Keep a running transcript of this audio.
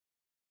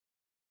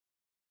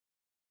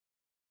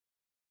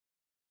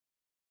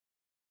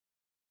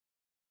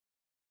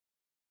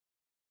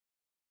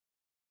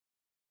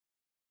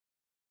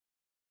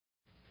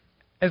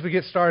As we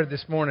get started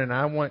this morning,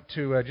 I want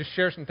to just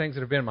share some things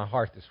that have been in my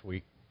heart this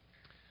week.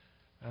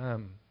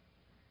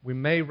 We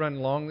may run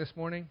long this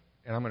morning,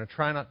 and I'm going to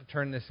try not to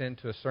turn this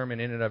into a sermon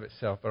in and of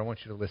itself, but I want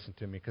you to listen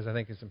to me because I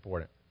think it's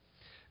important.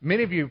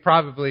 Many of you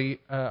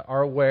probably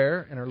are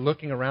aware and are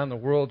looking around the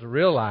world to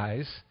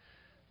realize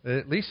that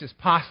at least it's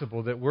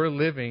possible that we're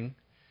living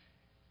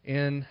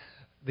in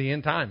the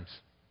end times,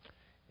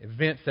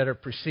 events that are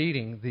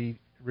preceding the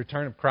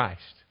return of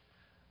Christ.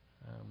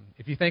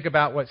 If you think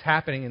about what's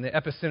happening in the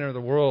epicenter of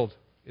the world,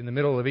 in the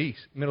Middle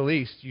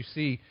East, you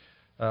see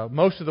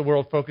most of the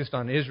world focused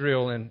on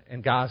Israel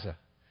and Gaza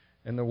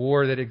and the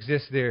war that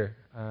exists there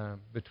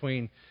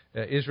between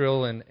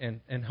Israel and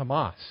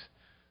Hamas,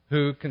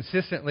 who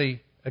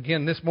consistently,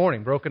 again this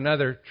morning, broke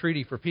another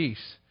treaty for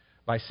peace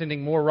by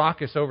sending more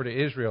rockets over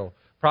to Israel,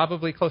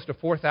 probably close to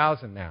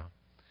 4,000 now.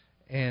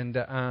 And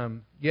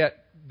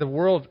yet the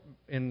world,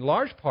 in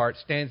large part,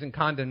 stands in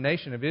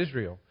condemnation of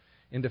Israel,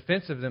 in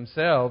defense of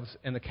themselves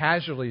and the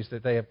casualties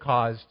that they have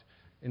caused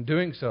in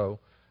doing so,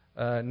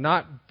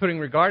 not putting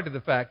regard to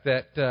the fact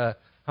that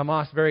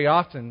Hamas very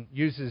often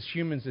uses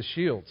humans as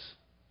shields,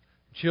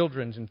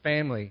 children and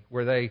family,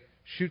 where they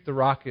shoot the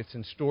rockets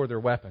and store their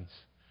weapons.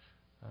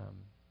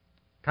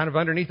 Kind of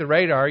underneath the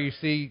radar, you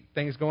see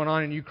things going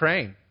on in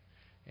Ukraine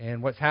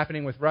and what's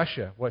happening with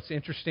Russia. What's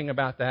interesting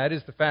about that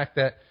is the fact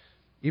that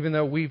even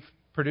though we've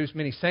produced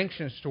many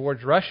sanctions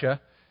towards Russia,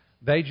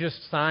 they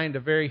just signed a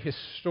very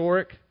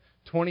historic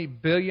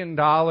 $20 billion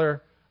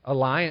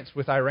alliance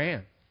with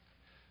Iran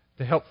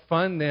to help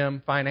fund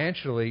them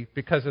financially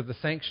because of the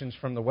sanctions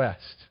from the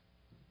West.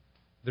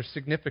 There's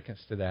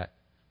significance to that,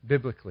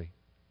 biblically.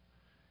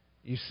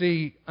 You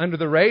see, under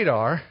the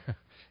radar,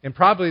 and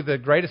probably the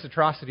greatest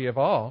atrocity of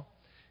all,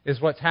 is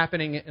what's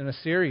happening in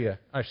Syria,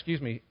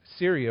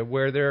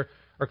 where there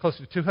are close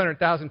to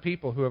 200,000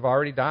 people who have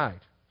already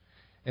died.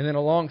 And then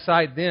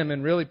alongside them,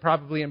 and really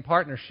probably in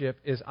partnership,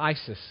 is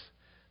ISIS,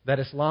 that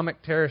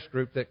Islamic terrorist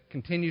group that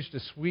continues to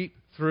sweep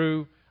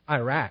through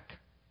Iraq.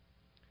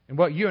 And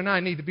what you and I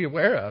need to be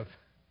aware of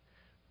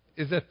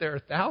is that there are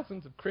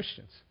thousands of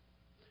Christians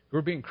who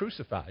are being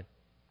crucified,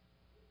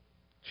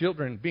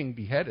 children being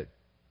beheaded,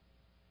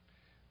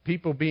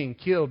 people being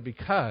killed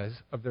because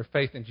of their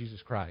faith in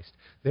Jesus Christ.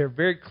 They're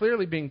very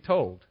clearly being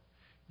told,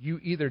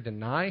 you either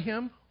deny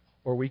Him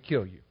or we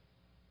kill you.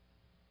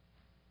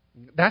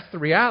 That's the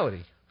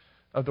reality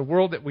of the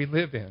world that we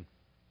live in.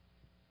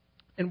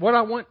 And what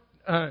I want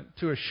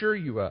to assure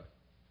you of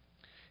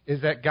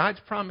is that God's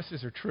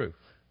promises are true.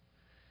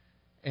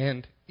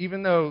 And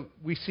even though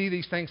we see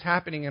these things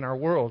happening in our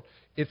world,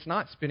 it's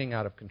not spinning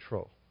out of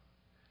control.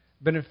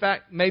 But in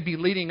fact, maybe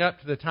leading up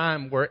to the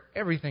time where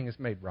everything is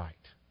made right,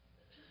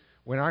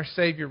 when our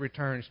Savior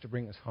returns to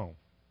bring us home.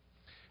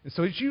 And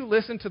so as you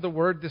listen to the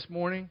Word this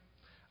morning,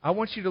 I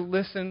want you to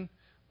listen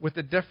with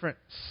a different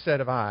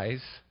set of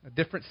eyes, a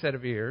different set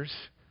of ears,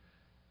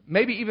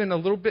 maybe even a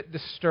little bit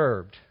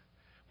disturbed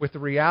with the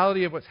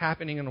reality of what's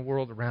happening in the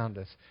world around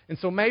us. And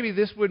so maybe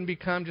this wouldn't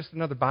become just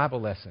another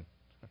Bible lesson.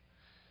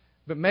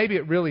 But maybe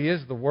it really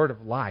is the word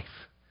of life.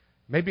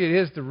 Maybe it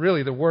is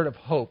really the word of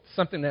hope,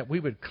 something that we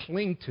would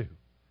cling to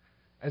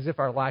as if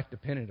our life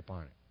depended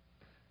upon it.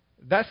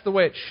 That's the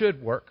way it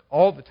should work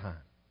all the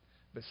time.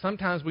 But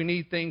sometimes we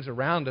need things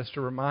around us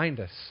to remind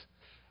us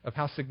of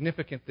how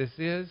significant this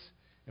is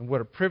and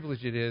what a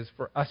privilege it is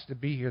for us to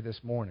be here this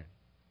morning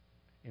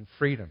in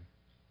freedom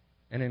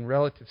and in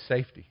relative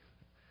safety.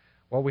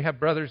 While we have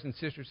brothers and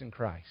sisters in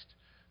Christ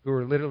who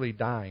are literally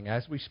dying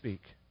as we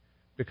speak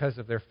because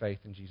of their faith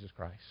in Jesus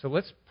Christ. So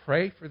let's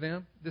pray for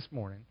them this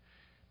morning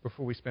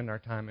before we spend our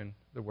time in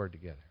the Word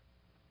together.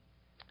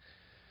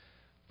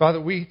 Father,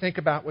 we think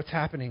about what's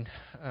happening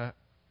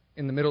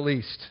in the Middle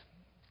East,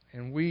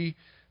 and we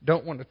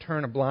don't want to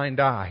turn a blind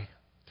eye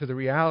to the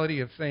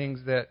reality of things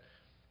that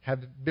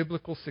have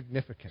biblical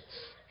significance,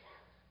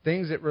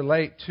 things that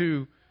relate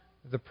to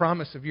the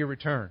promise of your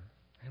return.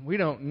 And we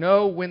don't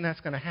know when that's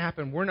going to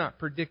happen. We're not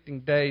predicting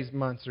days,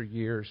 months, or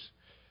years.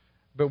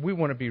 But we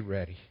want to be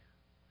ready.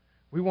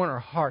 We want our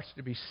hearts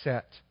to be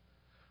set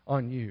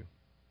on you.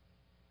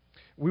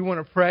 We want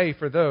to pray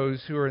for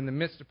those who are in the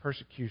midst of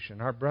persecution,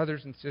 our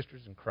brothers and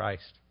sisters in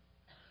Christ,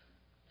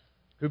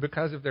 who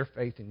because of their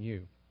faith in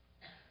you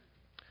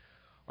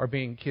are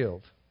being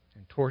killed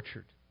and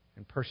tortured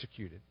and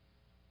persecuted.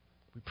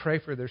 We pray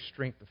for their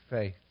strength of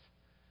faith,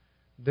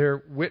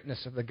 their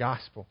witness of the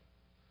gospel,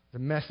 the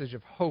message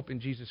of hope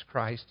in Jesus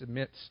Christ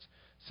amidst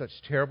such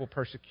terrible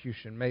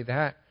persecution. May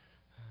that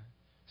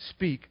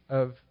speak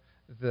of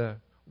the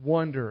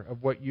wonder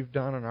of what you've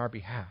done on our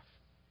behalf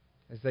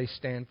as they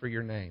stand for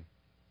your name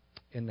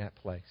in that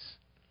place.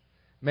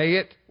 May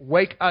it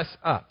wake us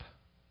up.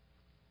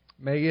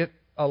 May it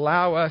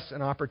allow us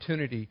an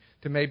opportunity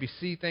to maybe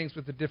see things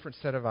with a different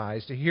set of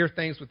eyes, to hear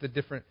things with a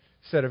different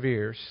set of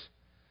ears,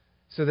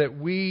 so that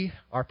we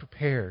are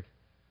prepared,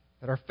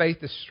 that our faith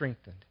is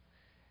strengthened,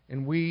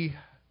 and we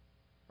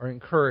are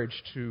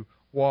encouraged to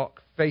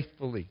walk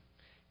faithfully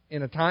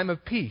in a time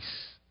of peace,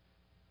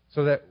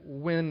 so that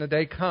when the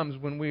day comes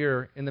when we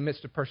are in the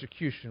midst of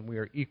persecution, we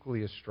are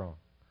equally as strong.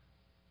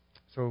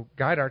 So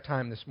guide our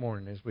time this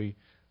morning as we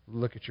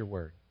look at your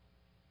word.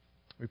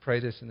 We pray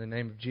this in the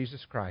name of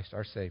Jesus Christ,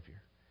 our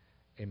Savior.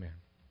 Amen.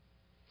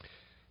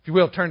 If you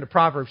will, turn to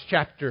Proverbs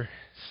chapter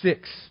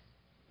 6.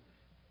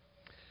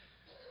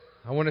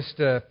 I want us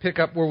to pick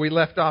up where we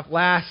left off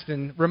last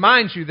and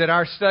remind you that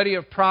our study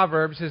of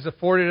Proverbs has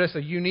afforded us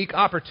a unique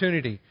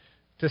opportunity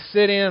to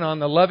sit in on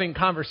the loving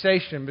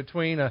conversation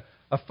between a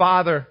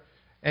father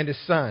and his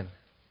son.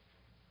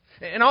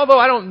 And although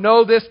I don't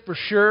know this for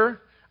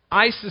sure,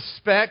 I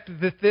suspect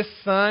that this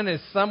son is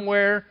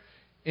somewhere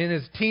in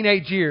his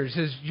teenage years,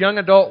 his young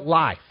adult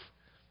life,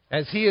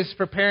 as he is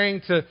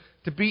preparing to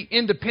be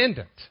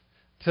independent,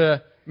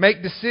 to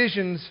make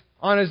decisions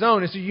on his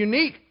own. It's a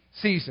unique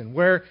season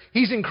where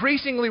he's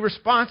increasingly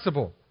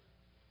responsible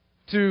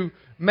to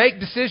make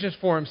decisions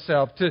for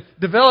himself, to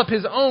develop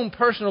his own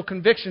personal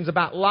convictions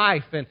about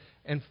life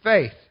and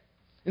faith.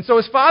 And so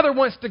his father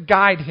wants to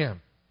guide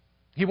him.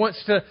 He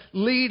wants to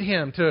lead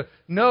him to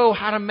know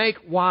how to make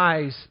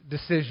wise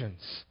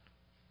decisions.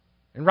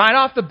 And right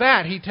off the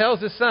bat, he tells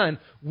his son,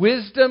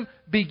 wisdom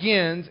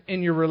begins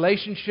in your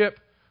relationship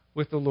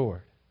with the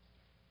Lord.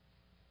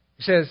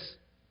 He says,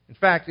 in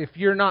fact, if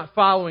you're not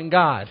following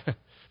God,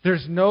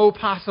 there's no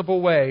possible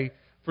way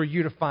for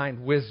you to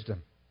find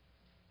wisdom.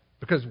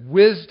 Because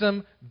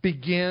wisdom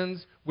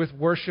begins with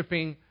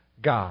worshiping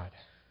God.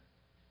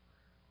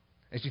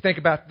 As you think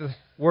about the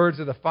words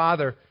of the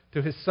Father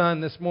to His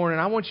Son this morning,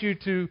 I want you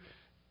to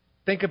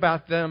think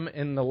about them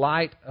in the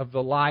light of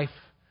the life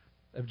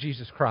of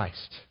Jesus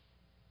Christ.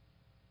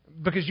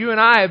 Because you and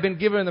I have been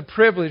given the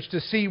privilege to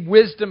see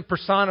wisdom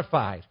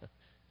personified.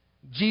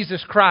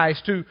 Jesus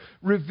Christ, who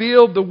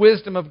revealed the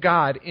wisdom of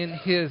God in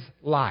His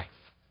life.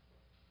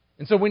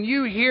 And so when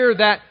you hear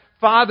that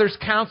Father's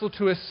counsel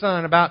to His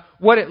Son about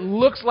what it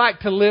looks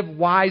like to live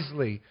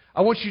wisely,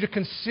 I want you to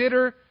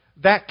consider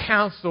that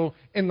counsel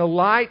in the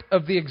light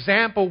of the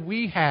example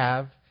we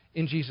have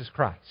in Jesus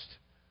Christ.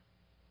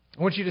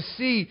 I want you to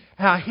see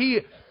how He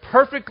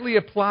perfectly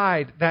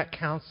applied that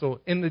counsel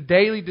in the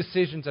daily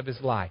decisions of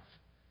His life.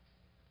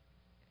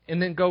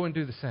 And then go and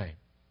do the same.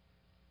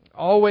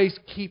 Always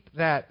keep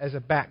that as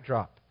a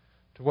backdrop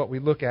to what we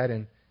look at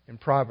in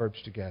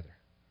Proverbs together.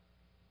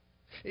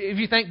 If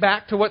you think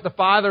back to what the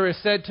Father has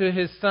said to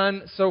His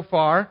Son so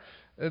far,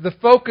 the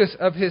focus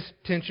of His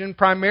attention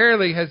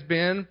primarily has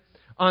been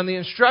on the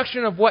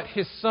instruction of what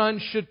His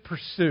Son should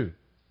pursue.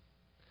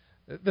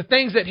 The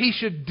things that he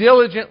should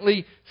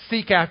diligently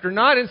seek after,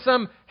 not in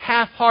some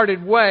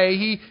half-hearted way.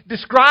 He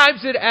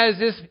describes it as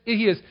if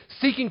he is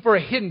seeking for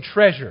a hidden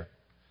treasure,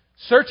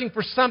 searching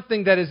for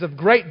something that is of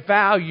great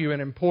value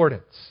and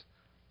importance.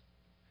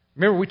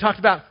 Remember, we talked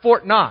about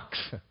Fort Knox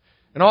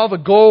and all the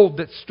gold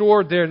that's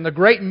stored there and the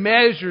great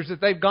measures that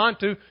they've gone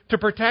to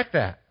protect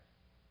that.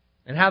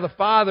 And how the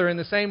Father, in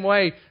the same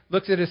way,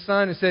 looks at His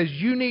Son and says,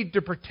 you need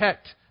to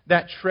protect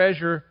that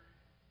treasure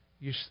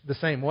the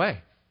same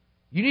way.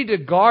 You need to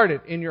guard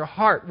it in your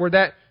heart where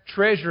that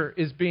treasure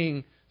is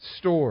being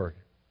stored.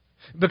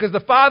 Because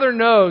the Father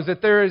knows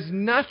that there is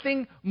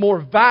nothing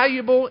more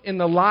valuable in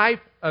the life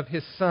of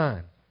His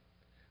Son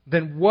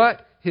than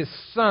what His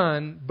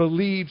Son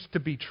believes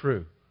to be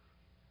true.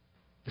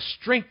 The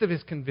strength of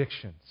his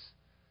convictions,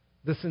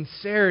 the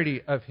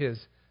sincerity of his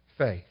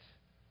faith.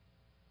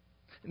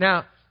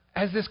 Now,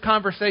 as this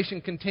conversation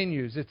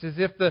continues, it's as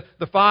if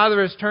the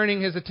Father is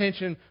turning his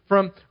attention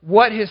from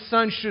what His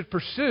Son should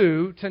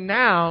pursue to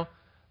now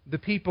the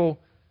people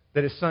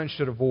that His Son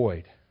should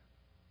avoid.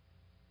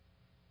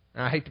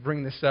 Now, I hate to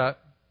bring this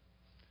up,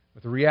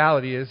 but the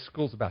reality is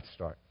school's about to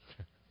start.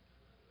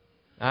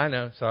 I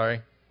know,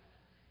 sorry.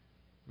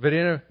 But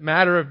in a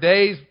matter of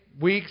days,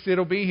 weeks,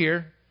 it'll be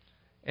here.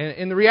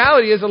 And the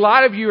reality is a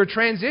lot of you are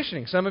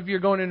transitioning. Some of you are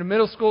going into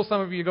middle school,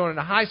 some of you are going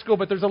into high school,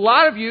 but there's a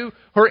lot of you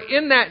who are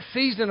in that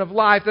season of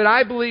life that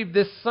I believe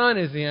this son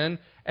is in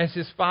as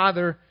his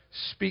father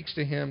speaks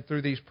to him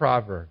through these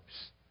proverbs.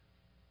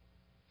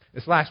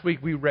 This last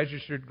week we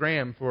registered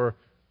Graham for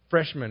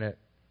freshman at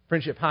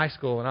Friendship High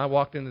School, and I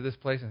walked into this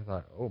place and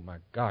thought, oh my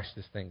gosh,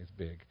 this thing is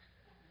big.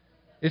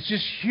 It's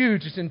just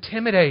huge. It's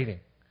intimidating.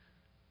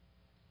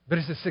 But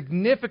it's a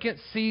significant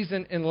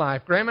season in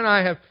life. Graham and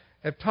I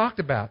have talked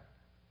about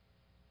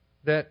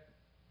that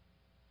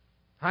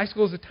high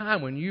school is a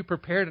time when you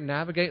prepare to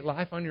navigate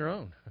life on your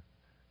own.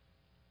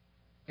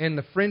 And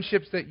the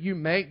friendships that you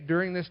make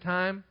during this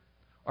time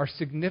are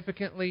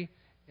significantly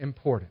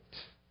important.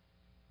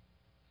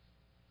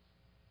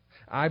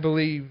 I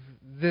believe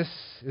this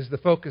is the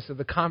focus of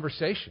the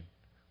conversation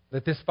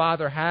that this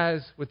father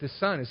has with his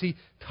son as he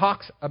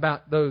talks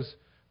about those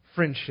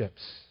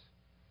friendships.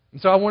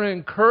 And so I want to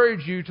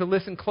encourage you to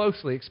listen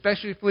closely,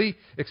 especially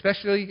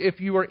if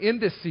you are in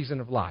this season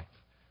of life,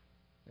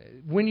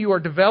 when you are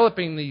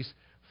developing these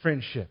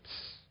friendships.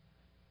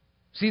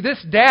 See,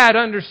 this dad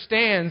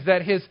understands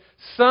that his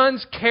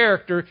son's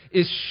character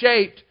is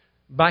shaped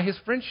by his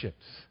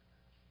friendships.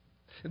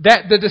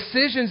 That the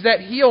decisions that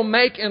he'll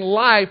make in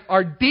life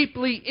are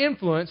deeply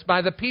influenced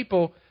by the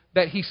people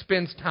that he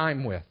spends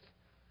time with.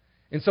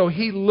 And so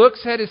he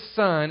looks at his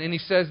son and he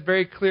says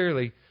very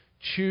clearly,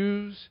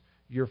 choose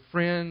your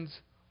friends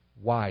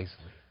wisely.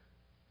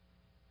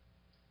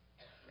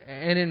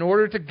 And in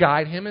order to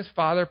guide him, his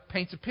father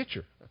paints a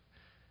picture.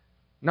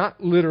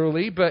 Not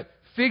literally, but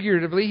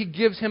figuratively, he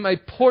gives him a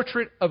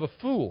portrait of a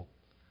fool.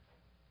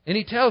 And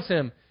he tells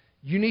him,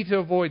 you need to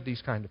avoid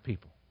these kind of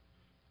people.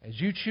 As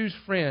you choose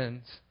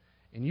friends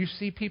and you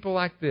see people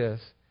like this,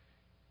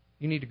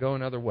 you need to go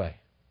another way.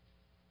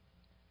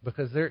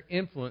 Because their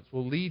influence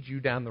will lead you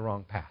down the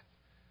wrong path.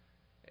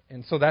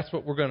 And so that's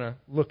what we're going to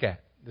look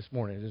at this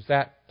morning, is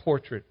that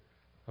portrait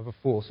of a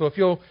fool. So if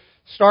you'll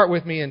start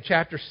with me in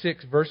chapter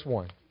 6, verse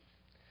 1.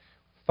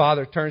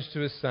 Father turns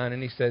to his son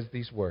and he says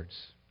these words.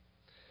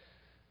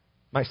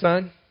 My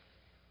son,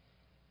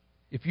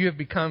 if you have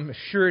become a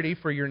surety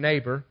for your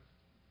neighbor,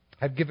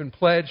 have given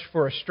pledge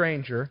for a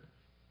stranger,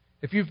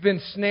 if you've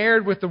been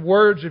snared with the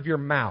words of your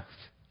mouth,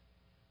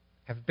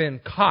 have been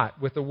caught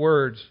with the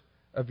words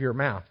of your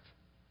mouth,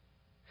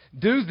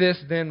 do this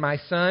then, my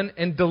son,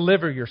 and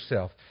deliver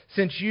yourself.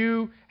 Since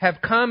you have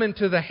come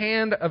into the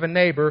hand of a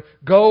neighbor,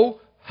 go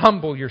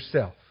humble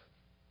yourself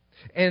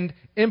and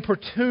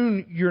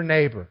importune your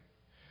neighbor.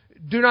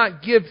 Do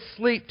not give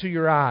sleep to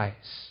your eyes,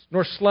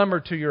 nor slumber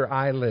to your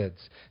eyelids.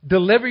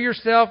 Deliver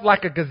yourself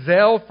like a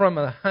gazelle from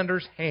a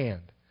hunter's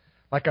hand,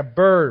 like a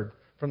bird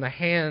from the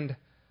hand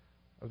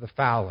of the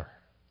fowler.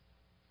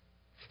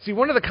 See,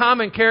 one of the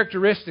common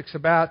characteristics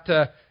about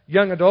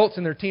young adults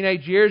in their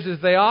teenage years is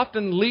they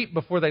often leap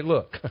before they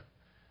look.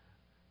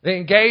 They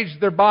engage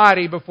their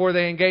body before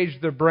they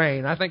engage their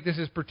brain. I think this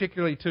is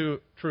particularly true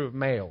of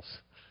males.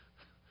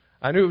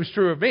 I knew it was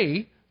true of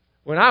me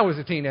when I was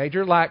a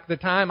teenager, like the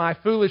time I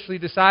foolishly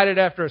decided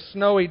after a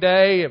snowy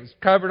day, it was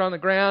covered on the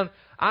ground,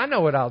 I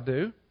know what I'll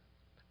do.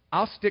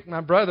 I'll stick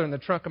my brother in the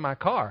trunk of my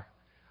car.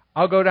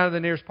 I'll go down to the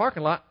nearest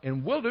parking lot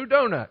and we'll do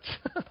donuts.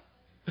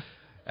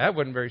 That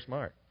wasn't very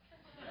smart.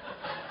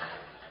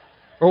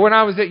 Or when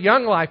I was at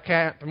Young Life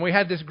Camp and we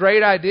had this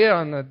great idea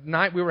on the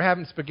night we were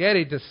having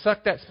spaghetti to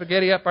suck that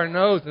spaghetti up our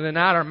nose and then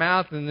out our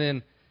mouth and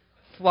then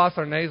floss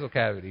our nasal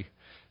cavity.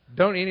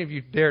 Don't any of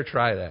you dare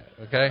try that,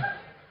 okay?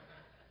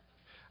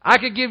 I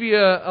could give you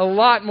a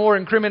lot more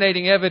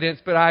incriminating evidence,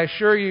 but I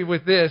assure you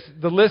with this,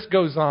 the list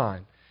goes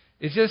on.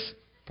 It's just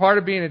part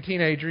of being a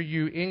teenager.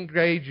 You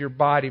engage your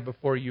body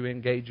before you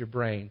engage your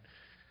brain.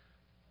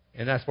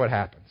 And that's what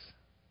happens.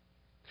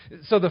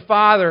 So the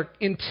father,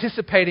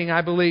 anticipating,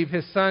 I believe,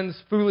 his son's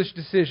foolish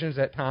decisions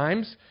at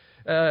times,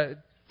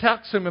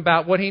 talks to him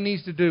about what he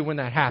needs to do when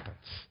that happens.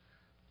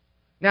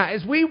 Now,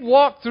 as we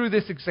walk through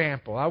this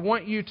example, I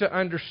want you to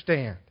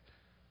understand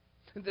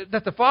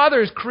that the father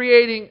is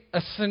creating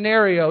a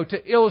scenario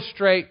to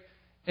illustrate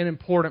an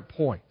important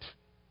point.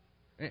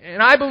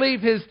 And I believe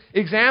his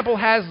example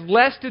has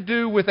less to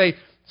do with a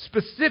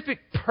specific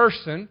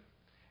person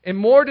and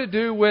more to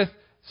do with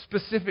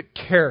specific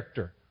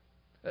character.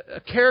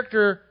 A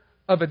character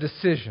of a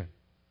decision.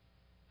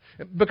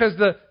 Because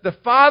the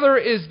father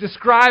is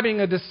describing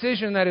a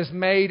decision that is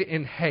made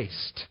in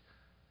haste.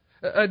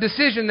 A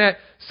decision that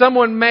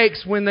someone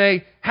makes when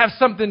they have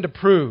something to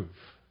prove.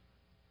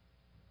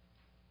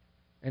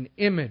 An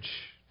image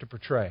to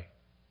portray.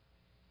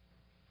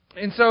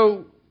 And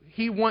so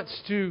he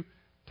wants to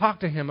talk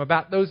to him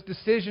about those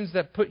decisions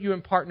that put you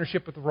in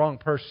partnership with the wrong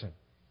person.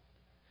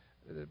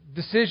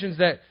 Decisions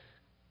that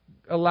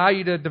allow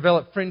you to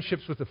develop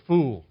friendships with a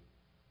fool.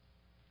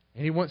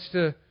 And he wants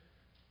to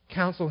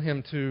counsel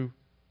him to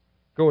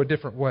go a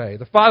different way.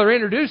 The father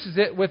introduces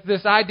it with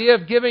this idea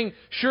of giving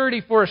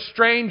surety for a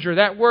stranger.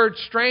 That word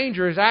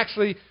stranger is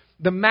actually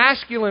the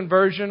masculine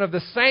version of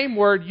the same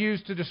word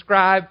used to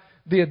describe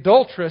the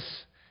adulteress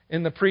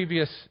in the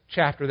previous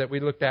chapter that we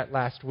looked at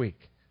last week.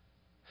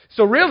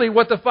 So really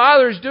what the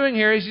father is doing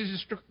here is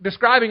he's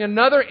describing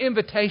another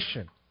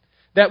invitation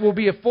that will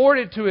be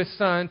afforded to his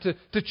son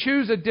to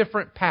choose a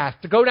different path,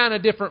 to go down a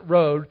different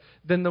road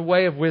than the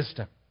way of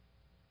wisdom.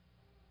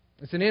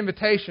 It's an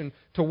invitation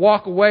to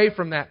walk away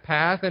from that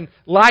path. And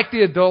like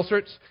the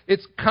adulteress, it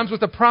comes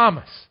with a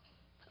promise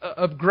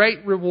of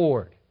great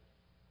reward.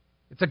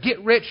 It's a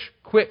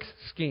get-rich-quick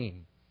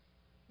scheme.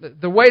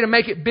 The way to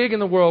make it big in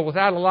the world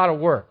without a lot of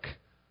work.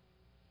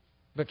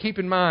 But keep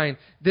in mind,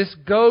 this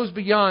goes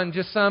beyond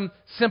just some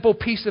simple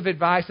piece of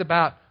advice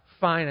about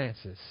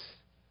finances.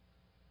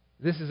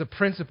 This is a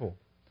principle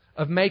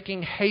of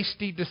making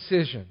hasty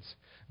decisions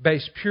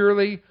based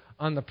purely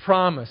on the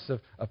promise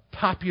of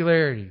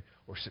popularity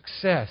or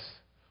success,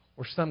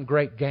 or some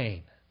great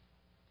gain.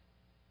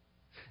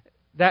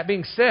 That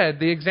being said,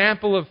 the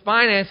example of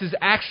finances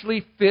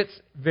actually fits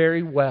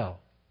very well.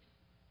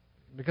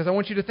 Because I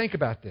want you to think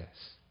about this.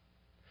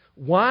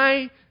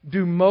 Why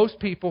do most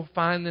people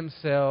find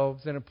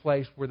themselves in a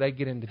place where they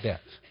get into debt?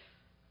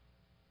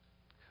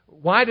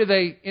 Why do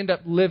they end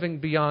up living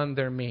beyond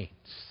their means?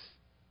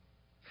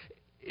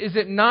 Is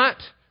it not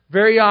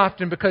very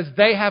often because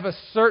they have a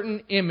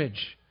certain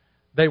image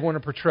they want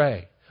to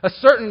portray? A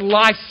certain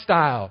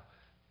lifestyle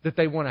that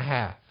they want to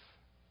have.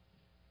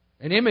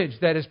 An image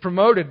that is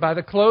promoted by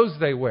the clothes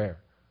they wear,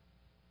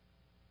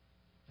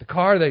 the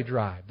car they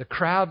drive, the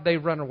crowd they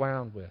run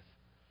around with.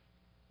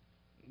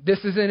 This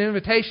is an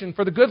invitation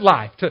for the good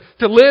life,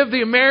 to live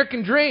the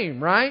American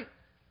dream, right?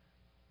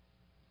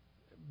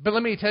 But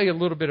let me tell you a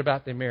little bit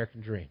about the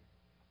American dream.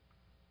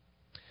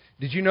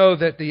 Did you know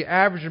that the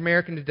average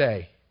American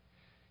today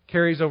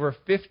carries over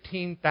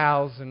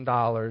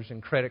 $15,000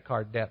 in credit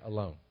card debt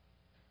alone?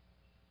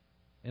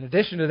 In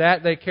addition to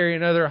that, they carry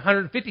another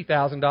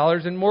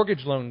 $150,000 in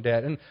mortgage loan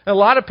debt. And a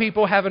lot of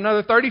people have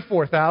another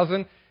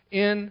 $34,000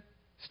 in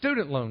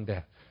student loan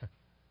debt.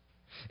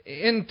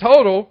 In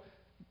total,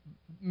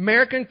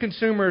 American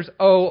consumers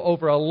owe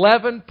over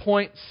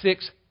 $11.6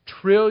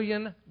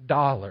 trillion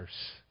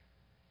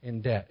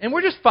in debt. And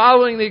we're just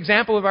following the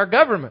example of our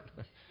government,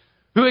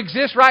 who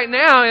exists right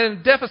now in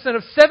a deficit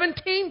of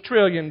 $17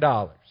 trillion.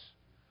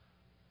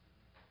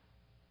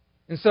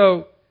 And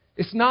so,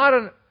 it's not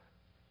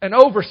an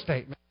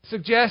overstatement. It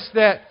suggests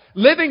that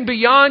living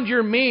beyond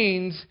your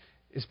means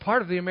is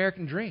part of the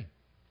American dream.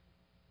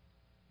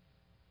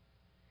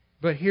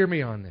 But hear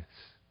me on this.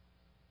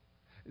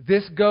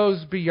 This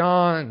goes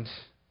beyond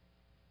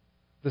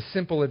the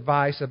simple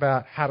advice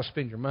about how to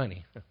spend your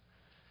money.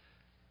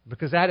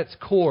 Because at its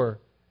core,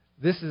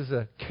 this is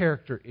a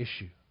character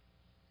issue.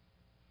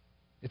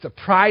 It's a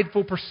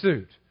prideful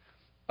pursuit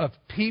of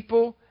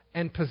people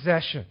and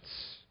possessions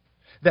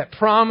that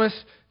promise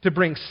to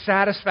bring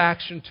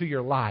satisfaction to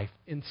your life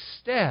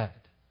instead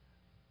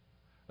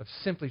of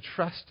simply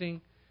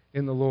trusting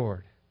in the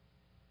Lord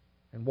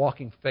and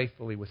walking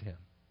faithfully with Him.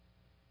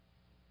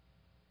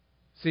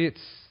 See,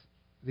 it's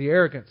the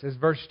arrogance, as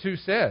verse 2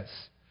 says,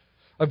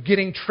 of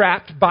getting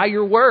trapped by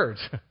your words,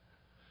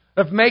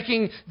 of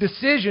making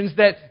decisions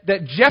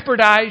that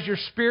jeopardize your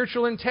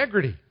spiritual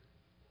integrity,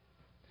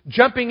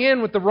 jumping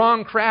in with the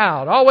wrong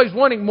crowd, always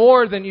wanting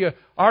more than you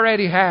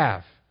already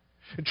have,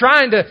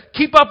 trying to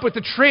keep up with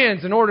the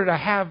trends in order to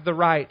have the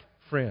right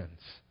friends.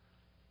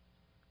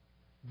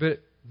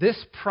 But this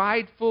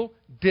prideful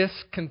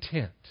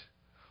discontent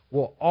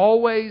will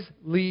always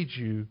lead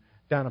you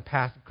down a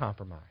path of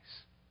compromise.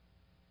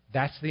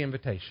 That's the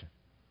invitation.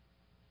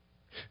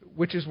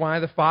 Which is why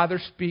the Father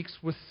speaks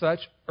with such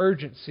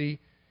urgency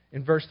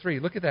in verse 3.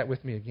 Look at that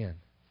with me again.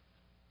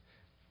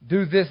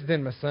 Do this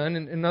then, my son.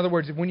 In other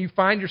words, when you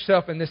find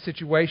yourself in this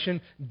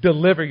situation,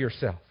 deliver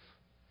yourself.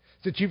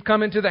 Since you've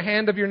come into the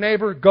hand of your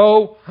neighbor,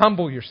 go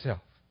humble yourself.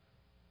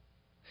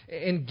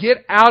 And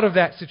get out of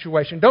that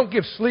situation. Don't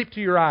give sleep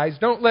to your eyes.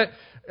 Don't let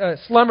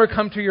slumber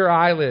come to your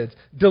eyelids.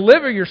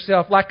 Deliver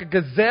yourself like a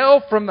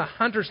gazelle from the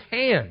hunter's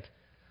hand,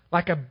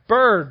 like a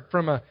bird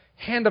from a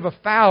hand of a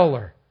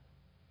fowler.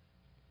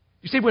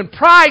 You see, when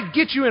pride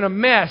gets you in a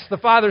mess, the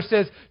Father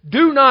says,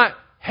 do not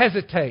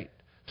hesitate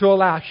to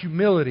allow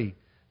humility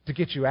to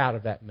get you out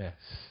of that mess.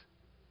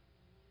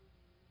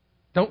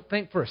 Don't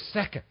think for a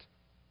second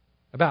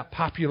about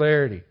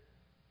popularity,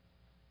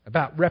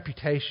 about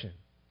reputation.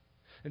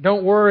 And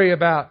don't worry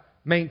about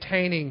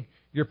maintaining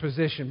your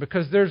position,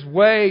 because there's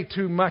way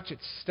too much at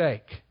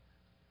stake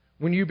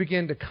when you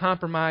begin to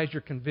compromise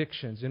your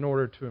convictions in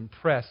order to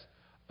impress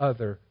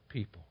other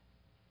people.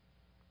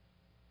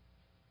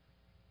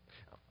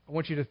 I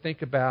want you to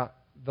think about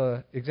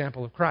the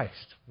example of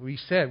Christ. We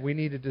said we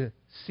needed to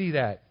see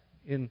that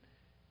in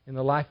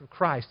the life of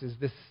Christ as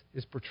this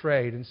is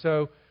portrayed. And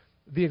so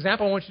the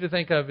example I want you to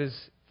think of is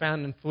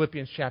found in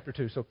Philippians chapter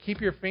 2. So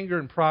keep your finger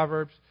in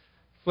Proverbs.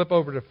 Flip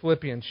over to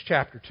Philippians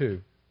chapter 2.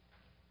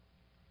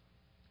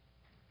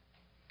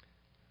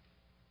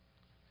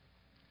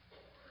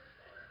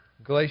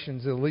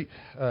 Galatians,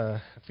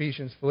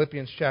 Ephesians,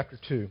 Philippians chapter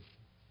 2.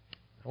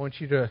 I want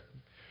you to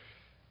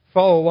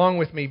follow along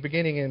with me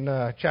beginning in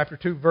chapter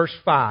 2, verse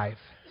 5.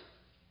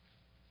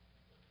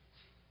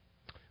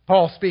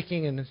 Paul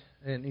speaking,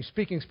 and he's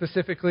speaking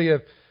specifically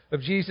of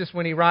Jesus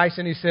when he writes,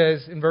 and he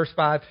says in verse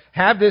 5,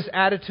 have this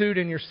attitude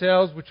in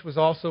yourselves which was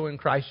also in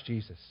Christ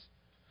Jesus,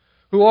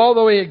 who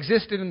although he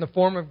existed in the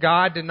form of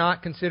God, did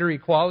not consider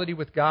equality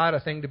with God a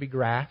thing to be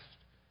grasped,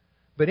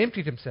 but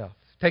emptied himself,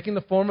 taking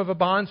the form of a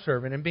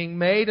bondservant, and being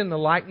made in the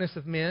likeness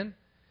of men,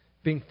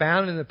 being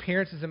found in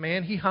appearance as a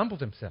man, he humbled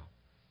himself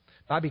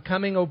by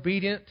becoming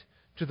obedient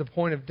to the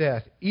point of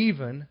death,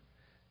 even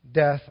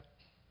death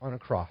on a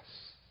cross.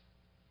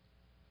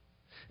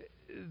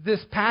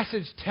 This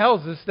passage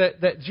tells us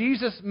that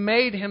Jesus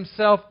made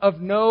himself of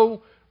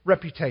no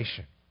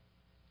reputation.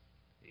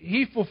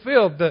 He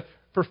fulfilled the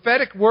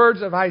prophetic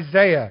words of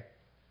Isaiah,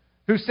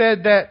 who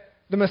said that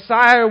the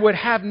Messiah would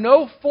have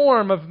no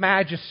form of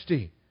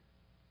majesty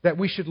that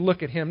we should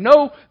look at him,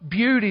 no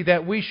beauty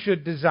that we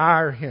should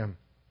desire him.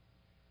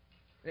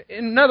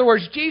 In other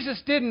words,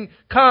 Jesus didn't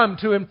come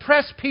to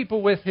impress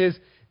people with his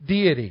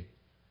deity.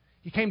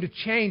 He came to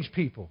change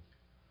people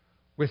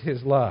with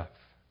his love,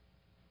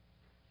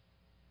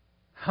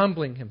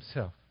 humbling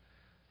himself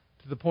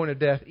to the point of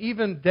death,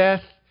 even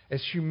death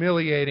as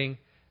humiliating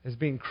as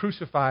being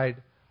crucified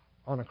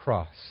on a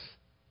cross.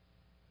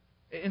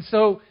 And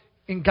so,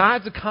 in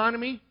God's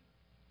economy,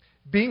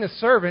 being a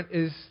servant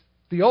is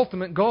the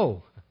ultimate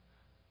goal.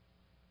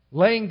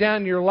 Laying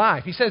down your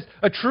life. He says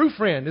a true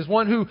friend is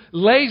one who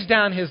lays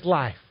down his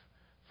life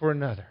for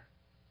another.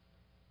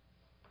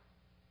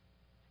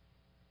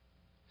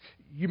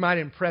 You might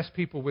impress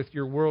people with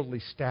your worldly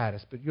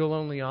status, but you'll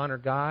only honor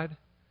God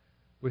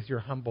with your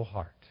humble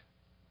heart.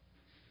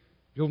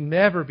 You'll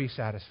never be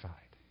satisfied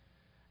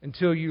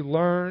until you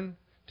learn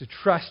to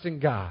trust in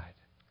God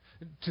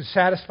to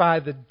satisfy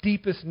the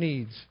deepest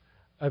needs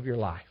of your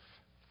life.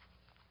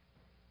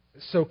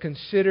 So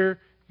consider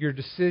your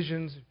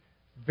decisions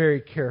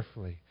very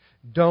carefully.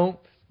 Don't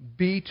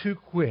be too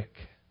quick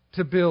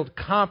to build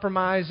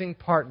compromising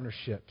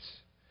partnerships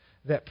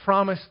that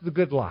promise the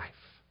good life,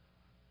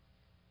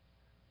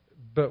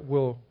 but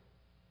will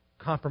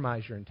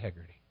compromise your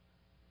integrity.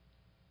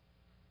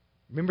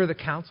 Remember the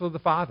counsel of the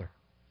Father.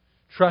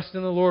 Trust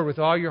in the Lord with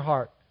all your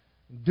heart.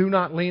 Do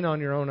not lean on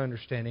your own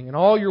understanding. In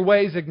all your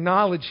ways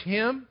acknowledge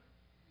Him,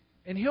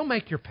 and He'll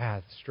make your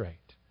path straight.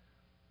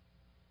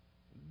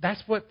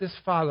 That's what this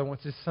Father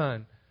wants His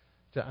Son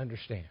to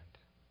understand.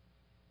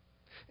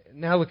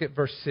 Now look at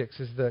verse 6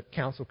 as the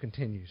counsel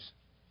continues.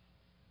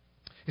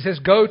 He says,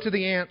 "Go to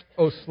the ant,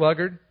 O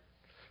sluggard.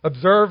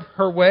 Observe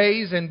her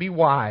ways and be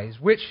wise,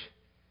 which,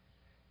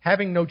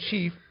 having no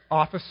chief,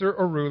 officer,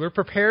 or ruler,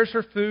 prepares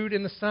her food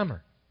in the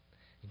summer,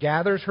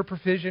 gathers her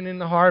provision in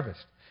the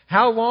harvest.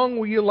 How long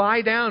will you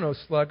lie down, O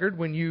sluggard,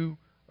 when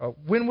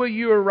will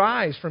you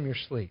arise from your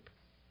sleep?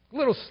 A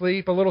little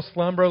sleep, a little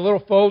slumber, a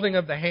little folding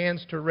of the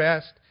hands to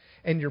rest,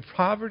 and your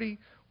poverty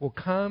will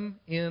come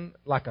in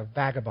like a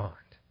vagabond,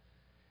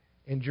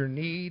 and your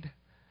need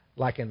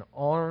like an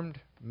armed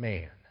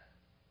man."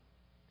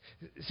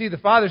 See, the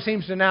Father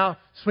seems to now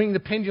swing the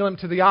pendulum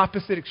to the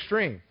opposite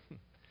extreme.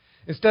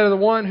 Instead of the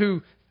one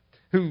who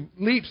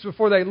leaps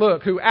before they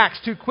look, who acts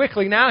too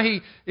quickly, now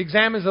He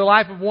examines the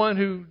life of one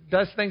who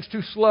does things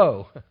too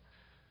slow.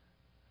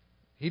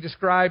 He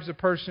describes a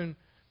person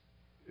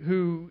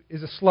who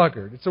is a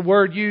sluggard. It's a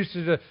word used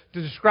to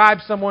describe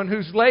someone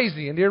who's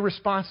lazy and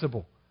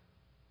irresponsible.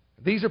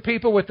 These are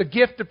people with the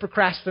gift of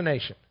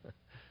procrastination,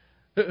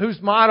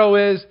 whose motto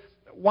is,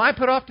 why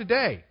put off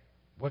today?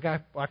 Well,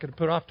 I could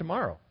put off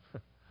tomorrow.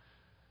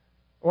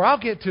 Or I'll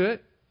get to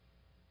it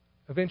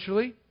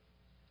eventually.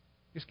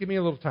 Just give me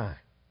a little time.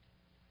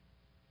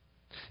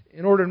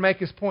 In order to make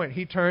his point,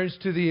 he turns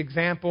to the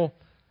example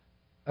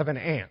of an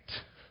ant.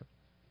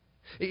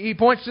 He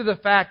points to the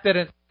fact that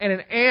an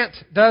ant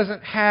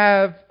doesn't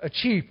have a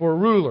chief or a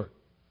ruler.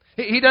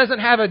 He doesn't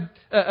have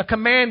a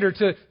commander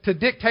to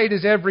dictate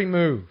his every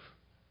move.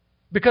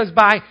 Because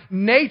by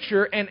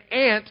nature, an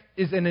ant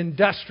is an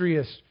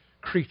industrious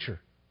creature.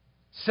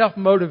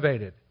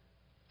 Self-motivated,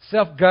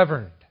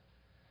 self-governed,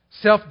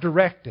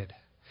 self-directed.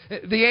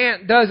 The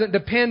ant doesn't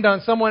depend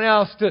on someone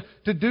else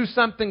to do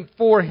something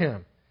for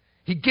him.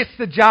 He gets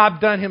the job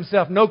done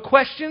himself. No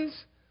questions,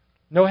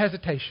 no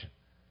hesitation.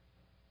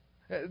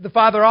 The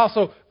Father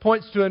also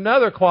points to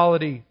another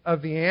quality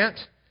of the ant.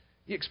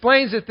 He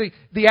explains that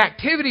the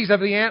activities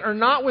of the ant are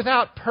not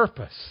without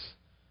purpose.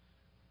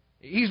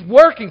 He's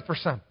working for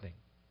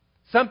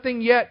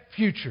something yet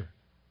future.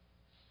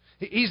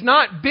 He's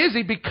not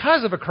busy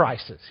because of a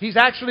crisis. He's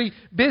actually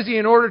busy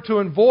in order to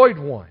avoid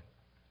one.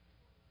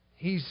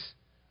 He's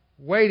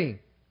waiting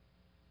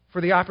for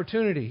the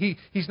opportunity.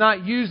 He's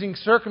not using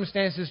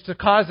circumstances to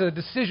cause a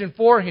decision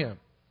for him.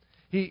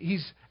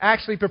 He's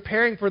actually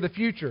preparing for the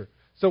future.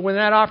 So when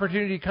that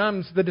opportunity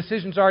comes, the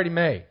decision's already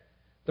made.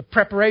 The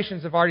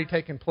preparations have already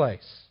taken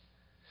place.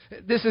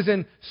 This is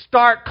in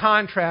stark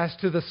contrast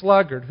to the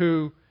sluggard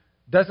who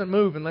doesn't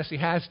move unless he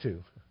has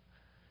to.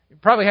 He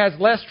probably has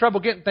less trouble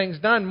getting things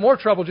done, more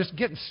trouble just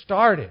getting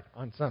started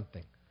on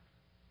something.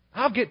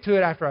 I'll get to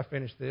it after I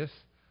finish this.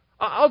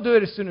 I'll do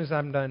it as soon as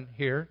I'm done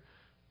here.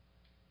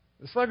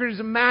 The sluggard is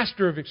a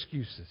master of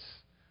excuses.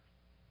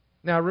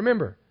 Now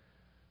remember,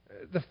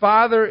 the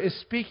Father is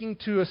speaking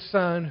to a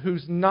son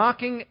who's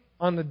knocking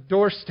on the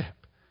doorstep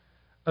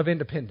of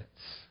independence.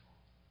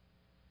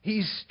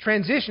 He's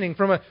transitioning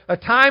from a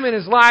time in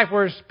his life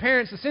where his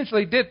parents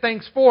essentially did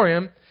things for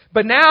him,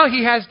 but now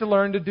he has to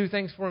learn to do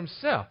things for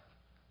himself.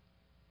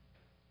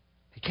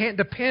 He can't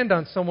depend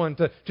on someone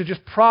to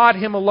just prod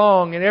him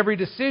along in every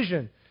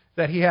decision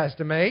that he has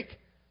to make.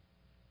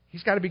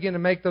 He's got to begin to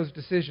make those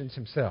decisions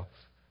himself.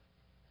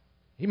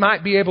 He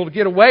might be able to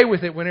get away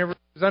with it whenever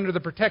he's under the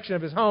protection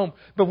of his home,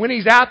 but when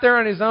he's out there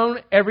on his own,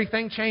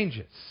 everything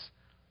changes.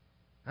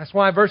 That's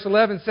why verse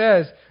 11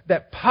 says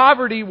that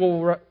poverty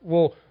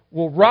will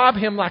rob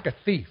him like a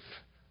thief.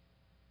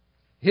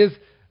 His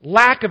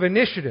lack of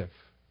initiative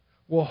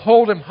will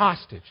hold him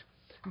hostage.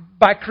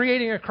 By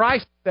creating a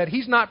crisis that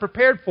he's not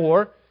prepared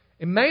for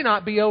and may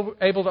not be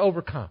able to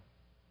overcome.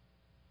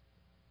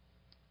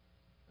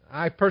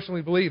 I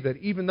personally believe that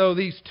even though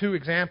these two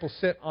examples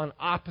sit on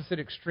opposite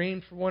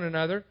extremes for one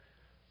another,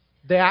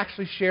 they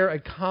actually share a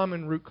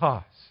common root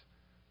cause.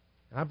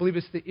 And I believe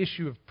it's the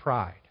issue of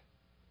pride.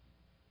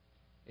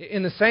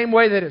 In the same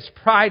way that it's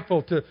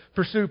prideful to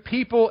pursue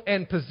people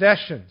and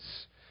possessions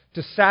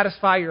to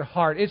satisfy your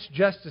heart, it's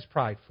just as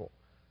prideful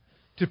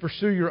to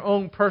pursue your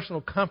own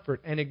personal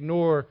comfort and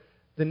ignore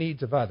the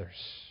needs of others.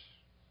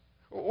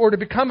 Or to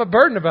become a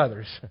burden of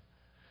others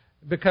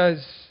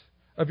because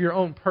of your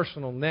own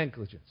personal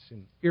negligence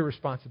and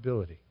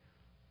irresponsibility.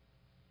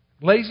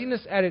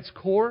 Laziness at its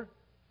core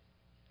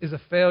is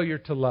a failure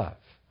to love.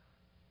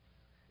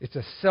 It's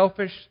a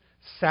selfish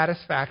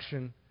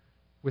satisfaction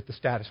with the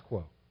status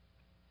quo.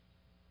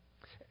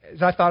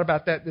 As I thought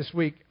about that this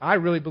week, I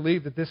really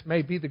believe that this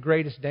may be the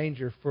greatest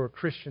danger for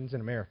Christians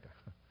in America.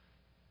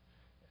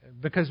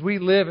 Because we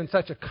live in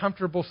such a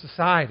comfortable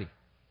society.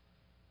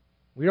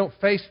 We don't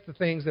face the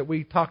things that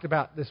we talked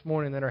about this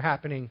morning that are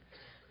happening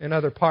in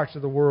other parts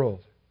of the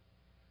world.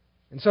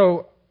 And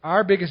so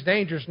our biggest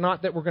danger is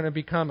not that we're going to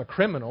become a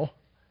criminal.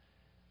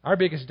 Our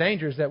biggest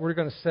danger is that we're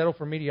going to settle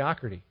for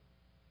mediocrity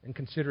and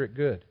consider it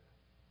good.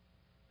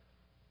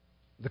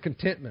 The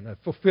contentment of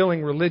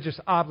fulfilling religious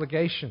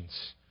obligations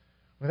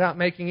without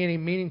making any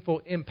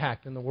meaningful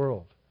impact in the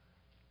world.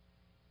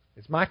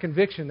 It's my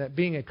conviction that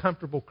being a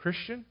comfortable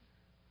Christian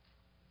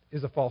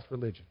is a false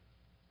religion.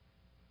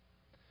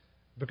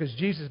 Because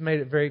Jesus made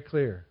it very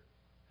clear.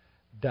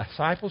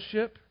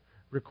 Discipleship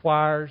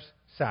requires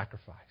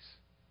sacrifice.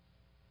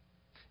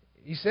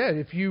 He said,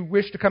 if you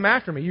wish to come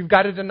after me, you've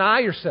got to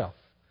deny yourself.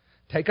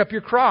 Take up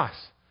your cross.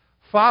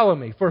 Follow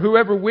me. For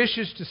whoever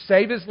wishes to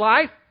save his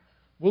life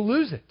will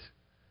lose it.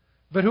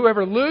 But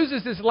whoever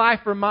loses his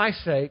life for my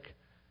sake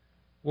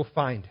will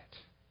find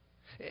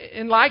it.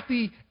 And like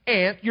the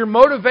ant, your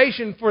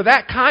motivation for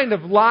that kind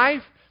of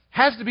life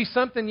has to be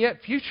something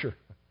yet future.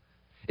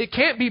 It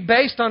can't be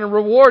based on a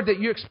reward that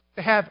you expect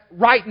to have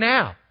right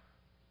now.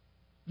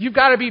 You've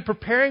got to be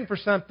preparing for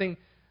something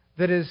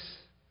that is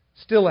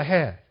still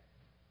ahead.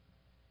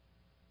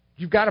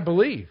 You've got to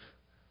believe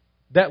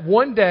that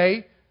one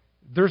day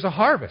there's a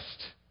harvest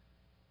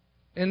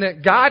and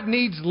that God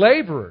needs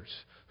laborers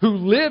who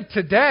live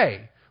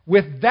today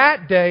with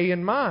that day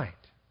in mind.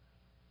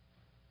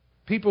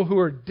 People who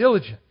are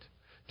diligent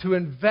to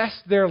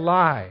invest their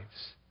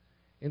lives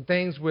in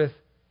things with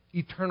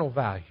eternal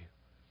value.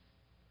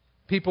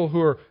 People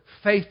who are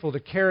faithful to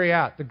carry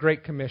out the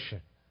Great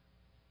Commission.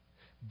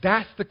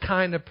 That's the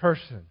kind of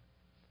person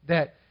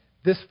that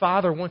this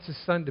Father wants His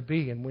Son to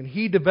be. And when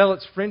He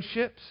develops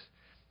friendships,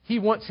 He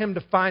wants him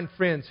to find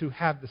friends who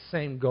have the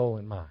same goal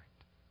in mind.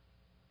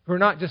 Who are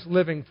not just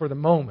living for the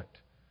moment,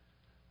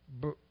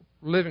 but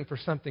living for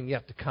something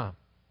yet to come.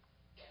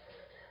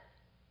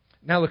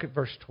 Now look at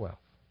verse 12.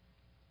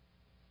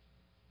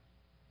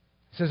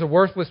 It says, a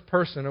worthless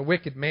person, a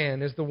wicked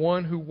man, is the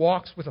one who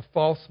walks with a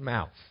false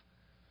mouth,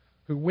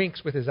 who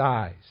winks with his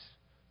eyes,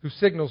 who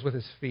signals with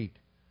his feet,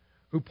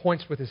 who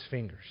points with his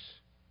fingers,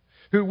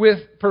 who with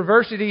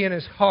perversity in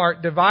his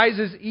heart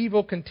devises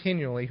evil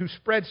continually, who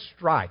spreads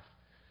strife.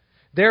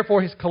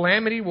 Therefore his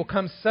calamity will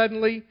come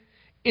suddenly,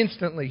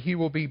 instantly he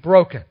will be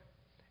broken,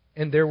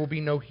 and there will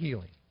be no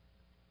healing.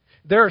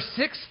 There are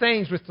 6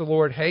 things which the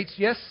Lord hates,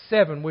 yes,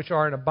 7 which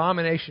are an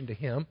abomination to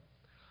Him: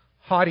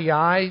 haughty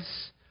eyes,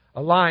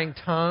 a lying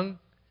tongue,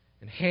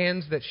 and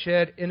hands that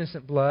shed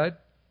innocent blood,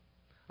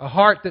 a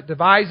heart that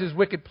devises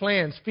wicked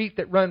plans, feet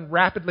that run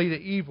rapidly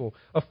to evil,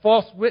 a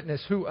false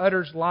witness who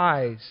utters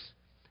lies,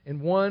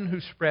 and one who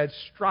spreads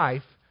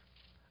strife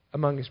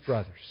among his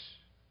brothers.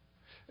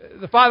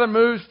 The Father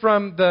moves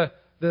from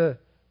the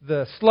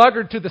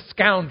sluggard to the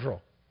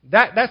scoundrel.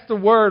 That's the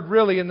word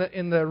really in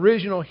the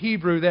original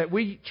Hebrew that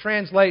we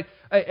translate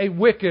a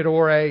wicked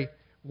or a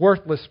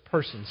worthless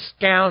person,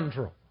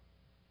 scoundrel.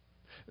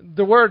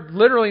 The word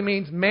literally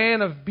means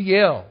man of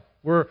Beel,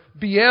 where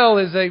Beel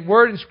is a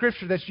word in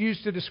Scripture that's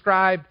used to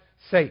describe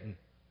Satan.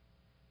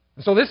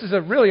 And so this is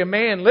really a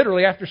man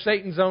literally after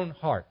Satan's own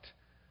heart.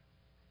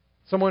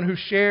 Someone who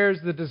shares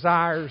the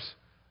desires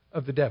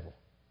of the devil.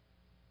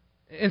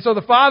 And so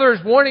the Father is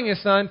warning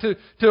His Son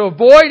to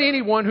avoid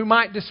anyone who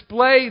might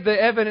display the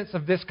evidence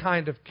of this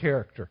kind of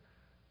character.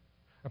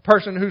 A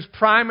person whose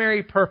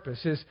primary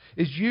purpose is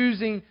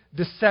using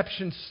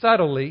deception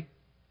subtly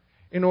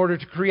in order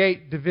to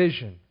create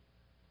division.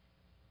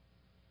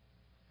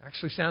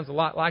 Actually sounds a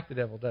lot like the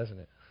devil, doesn't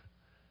it?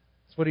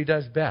 It's what he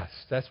does best.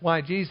 That's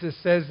why Jesus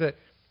says that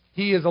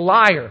he is a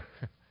liar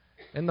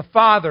and the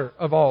father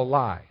of all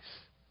lies.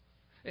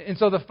 And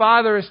so the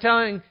Father is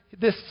telling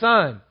this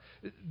Son,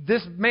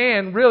 this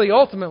man really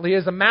ultimately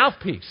is a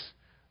mouthpiece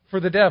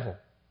for the devil.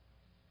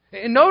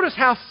 And notice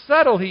how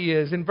subtle he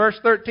is in verse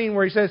 13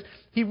 where he says,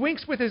 he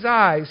winks with his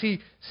eyes,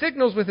 he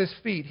signals with his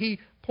feet, he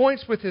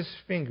points with his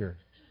finger.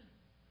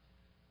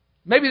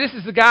 Maybe this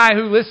is the guy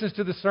who listens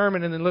to the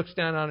sermon and then looks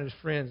down on his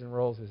friends and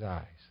rolls his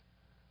eyes.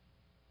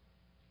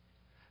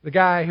 The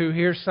guy who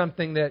hears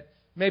something that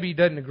maybe he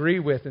doesn't agree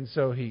with and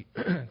so he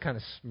kind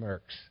of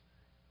smirks.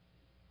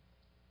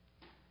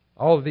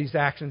 All of these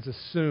actions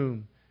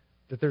assume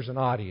that there's an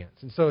audience.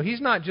 And so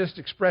he's not just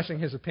expressing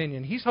his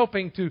opinion. He's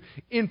hoping to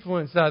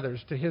influence others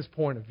to his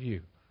point of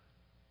view.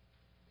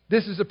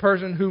 This is a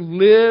person who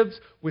lives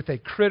with a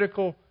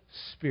critical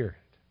spirit.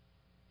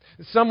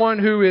 Someone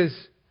who is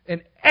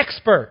an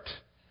expert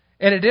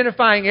in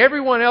identifying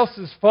everyone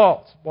else's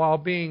faults while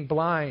being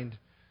blind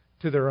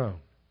to their own.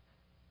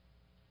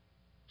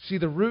 See,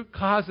 the root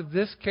cause of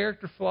this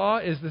character flaw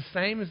is the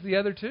same as the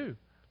other two.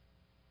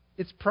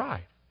 It's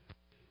pride.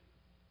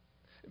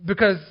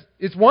 Because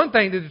it's one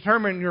thing to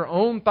determine your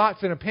own thoughts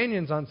and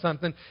opinions on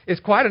something. It's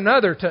quite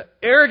another to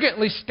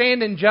arrogantly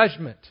stand in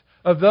judgment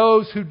of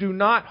those who do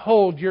not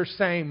hold your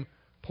same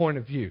point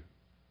of view.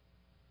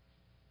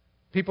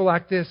 People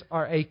like this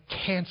are a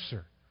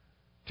cancer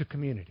to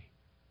community.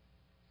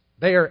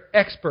 They are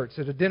experts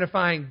at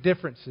identifying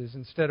differences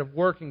instead of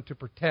working to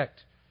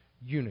protect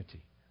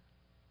unity.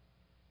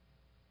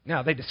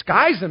 Now, they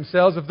disguise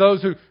themselves as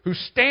those who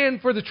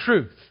stand for the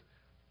truth.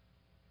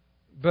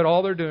 But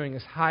all they're doing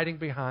is hiding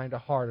behind a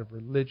heart of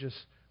religious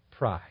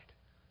pride.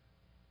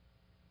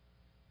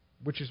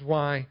 Which is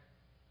why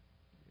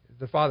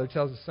the Father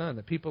tells the Son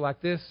that people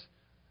like this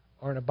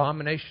are an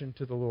abomination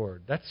to the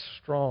Lord. That's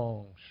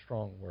strong,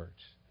 strong words.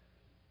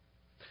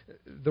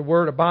 The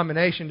word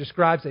abomination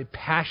describes a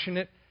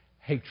passionate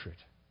hatred.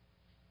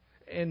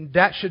 And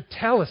that should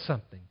tell us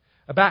something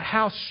about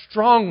how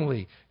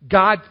strongly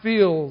God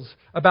feels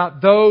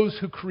about those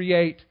who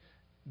create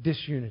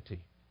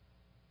disunity.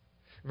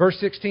 Verse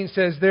 16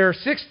 says, there are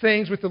 6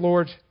 things which the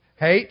Lord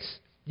hates,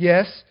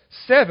 yes,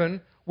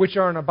 7 which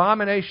are an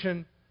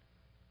abomination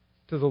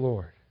to the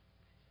Lord.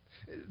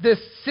 This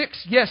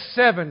 6, yes,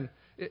 7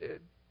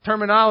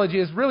 terminology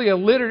is really a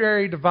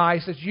literary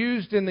device that's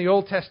used in the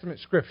Old Testament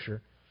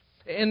Scripture.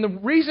 And the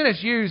reason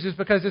it's used is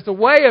because it's a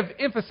way of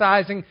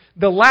emphasizing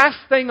the last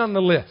thing on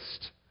the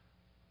list.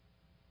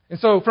 And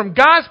so from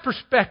God's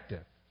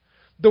perspective,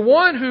 the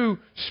one who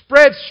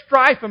spreads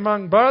strife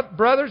among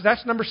brothers,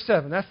 that's number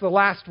 7. That's the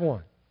last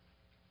one.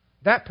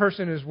 That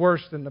person is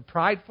worse than the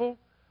prideful,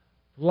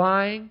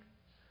 lying,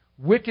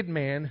 wicked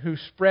man who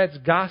spreads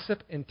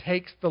gossip and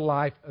takes the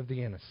life of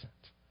the innocent.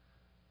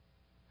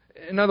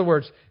 In other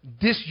words,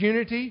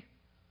 disunity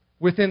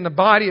within the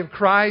body of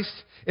Christ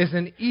is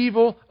an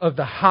evil of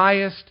the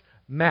highest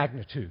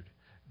magnitude.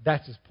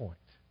 That's his point.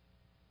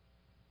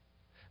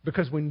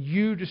 Because when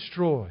you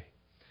destroy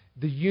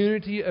the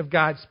unity of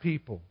God's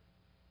people,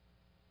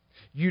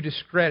 you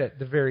discredit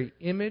the very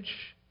image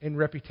and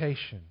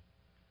reputation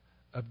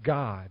of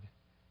God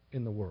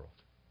in the world.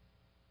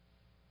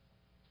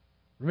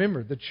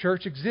 Remember, the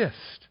church exists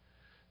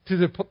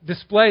to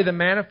display the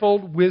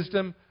manifold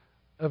wisdom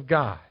of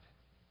God.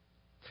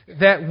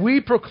 That we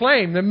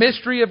proclaim the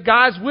mystery of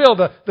God's will,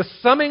 the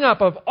summing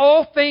up of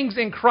all things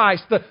in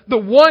Christ, the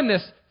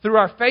oneness through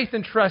our faith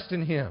and trust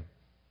in Him.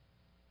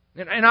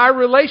 And our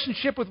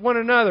relationship with one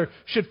another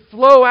should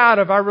flow out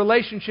of our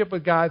relationship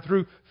with God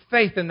through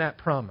faith in that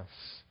promise.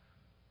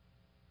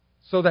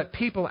 So that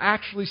people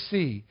actually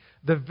see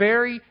the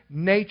very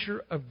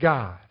nature of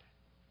God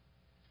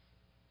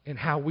in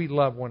how we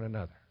love one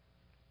another.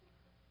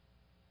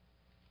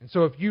 And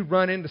so if you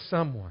run into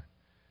someone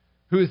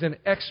who is an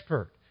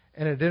expert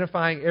in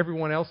identifying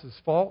everyone else's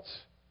faults,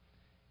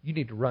 you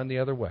need to run the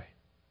other way.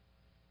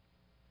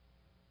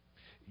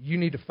 You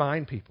need to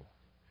find people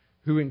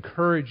who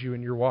encourage you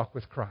in your walk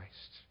with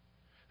Christ,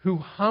 who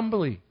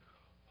humbly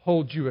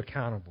hold you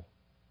accountable.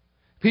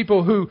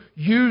 People who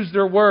use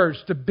their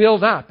words to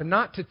build up and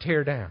not to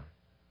tear down.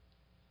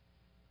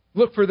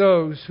 Look for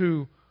those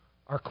who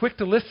are quick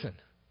to listen,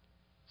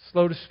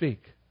 slow to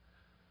speak,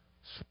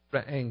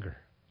 slow to anger,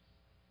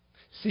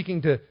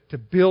 seeking to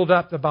build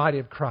up the body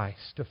of Christ,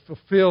 to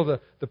fulfill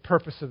the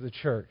purpose of the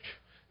church,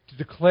 to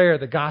declare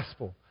the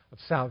gospel of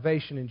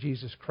salvation in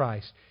Jesus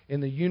Christ, in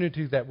the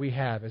unity that we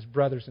have as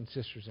brothers and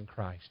sisters in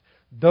Christ.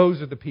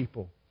 Those are the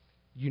people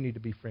you need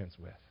to be friends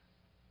with.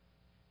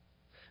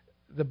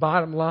 The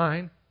bottom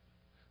line,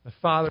 the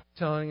Father is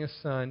telling His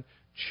Son,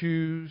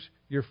 choose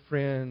your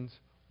friends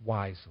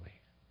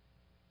wisely.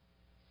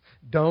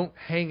 Don't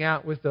hang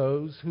out with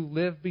those who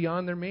live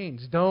beyond their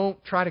means.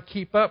 Don't try to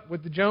keep up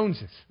with the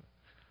Joneses.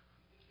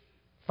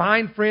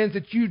 Find friends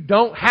that you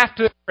don't have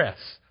to impress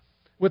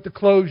with the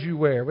clothes you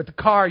wear, with the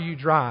car you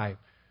drive,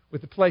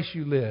 with the place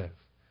you live,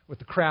 with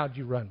the crowd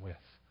you run with.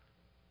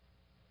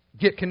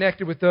 Get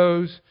connected with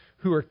those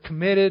who are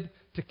committed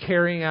to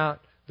carrying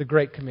out the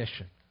Great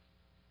Commission.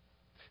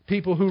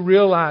 People who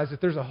realize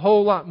that there's a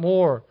whole lot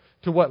more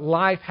to what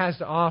life has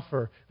to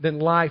offer than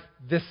life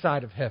this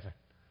side of heaven.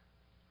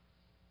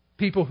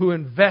 People who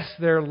invest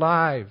their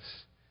lives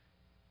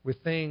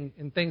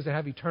in things that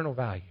have eternal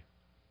value.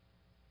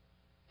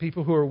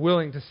 People who are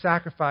willing to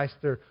sacrifice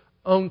their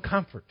own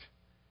comfort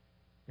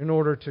in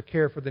order to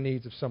care for the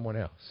needs of someone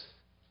else.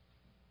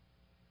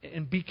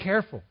 And be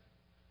careful.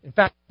 In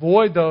fact,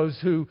 avoid those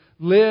who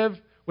live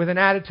with an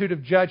attitude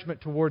of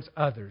judgment towards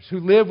others, who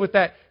live with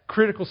that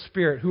critical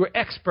spirit, who are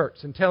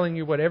experts in telling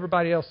you what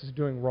everybody else is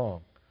doing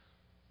wrong.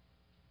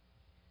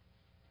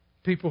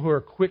 People who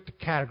are quick to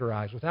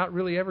categorize without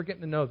really ever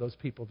getting to know those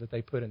people that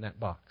they put in that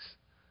box.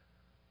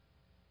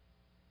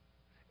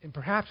 And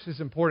perhaps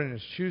as important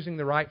as choosing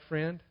the right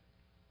friend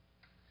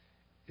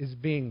is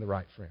being the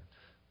right friend.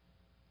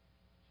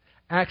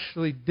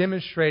 Actually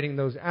demonstrating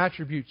those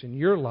attributes in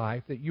your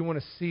life that you want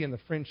to see in the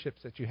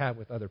friendships that you have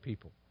with other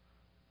people.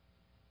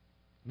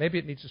 Maybe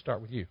it needs to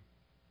start with you.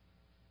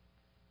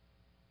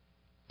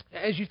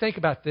 As you think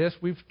about this,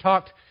 we've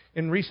talked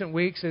in recent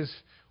weeks as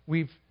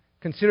we've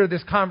considered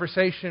this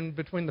conversation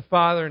between the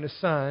Father and the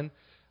Son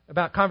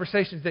about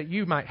conversations that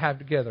you might have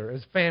together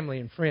as family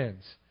and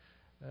friends.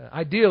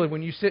 Ideally,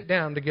 when you sit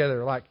down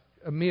together like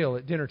a meal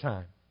at dinner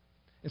time.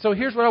 And so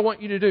here's what I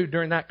want you to do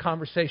during that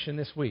conversation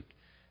this week.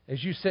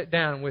 As you sit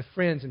down with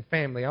friends and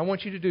family, I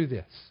want you to do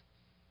this.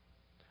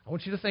 I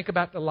want you to think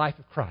about the life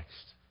of Christ.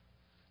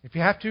 If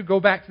you have to, go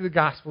back to the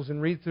Gospels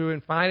and read through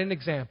and find an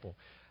example.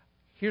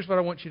 Here's what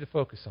I want you to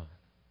focus on.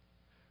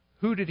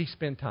 Who did he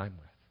spend time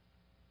with?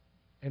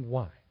 And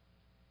why?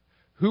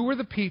 Who were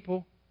the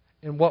people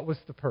and what was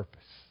the purpose?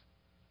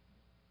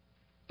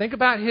 Think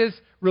about his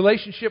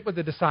relationship with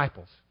the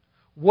disciples.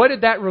 What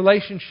did that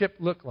relationship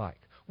look like?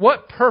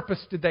 What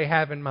purpose did they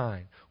have in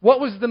mind? What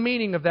was the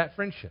meaning of that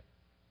friendship?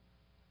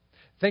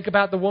 Think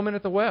about the woman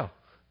at the well.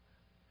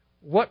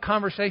 What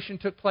conversation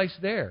took place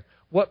there?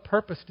 What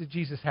purpose did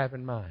Jesus have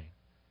in mind?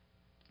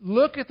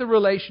 Look at the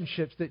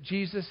relationships that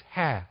Jesus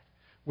had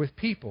with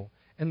people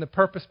and the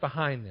purpose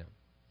behind them.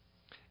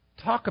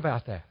 Talk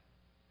about that.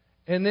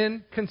 And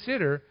then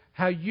consider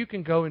how you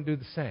can go and do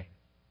the same.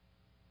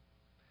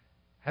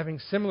 Having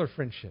similar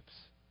friendships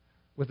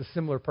with a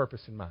similar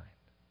purpose in mind.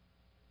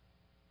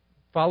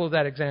 Follow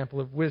that example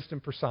of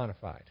wisdom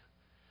personified.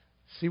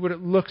 See what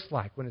it looks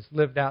like when it's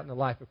lived out in the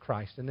life of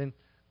Christ, and then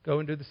go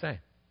and do the same.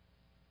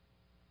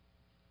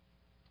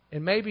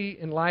 And maybe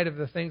in light of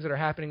the things that are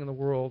happening in the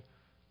world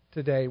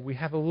today, we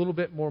have a little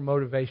bit more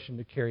motivation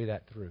to carry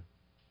that through.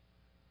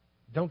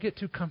 Don't get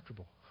too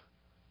comfortable.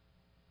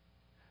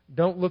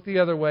 Don't look the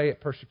other way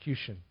at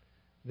persecution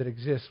that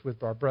exists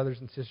with our brothers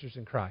and sisters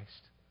in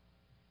Christ.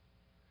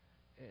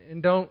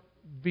 And don't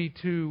be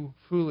too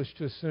foolish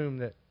to assume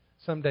that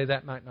someday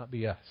that might not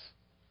be us.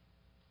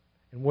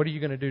 And what are you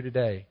going to do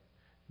today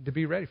to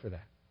be ready for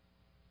that?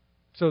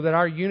 So that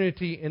our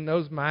unity in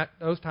those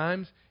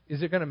times,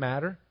 is it going to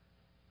matter?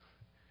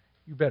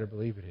 You better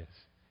believe it is.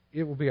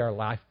 It will be our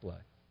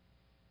lifeblood.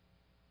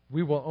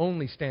 We will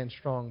only stand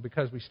strong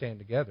because we stand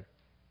together.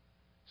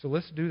 So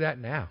let's do that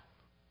now.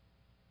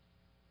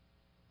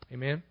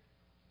 Amen?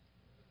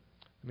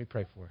 Let me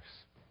pray for us.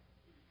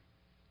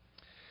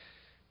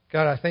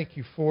 God, I thank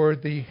you for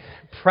the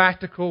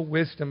practical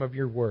wisdom of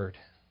your word.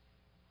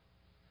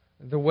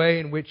 The way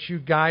in which you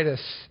guide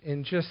us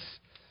in just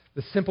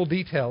the simple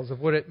details of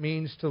what it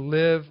means to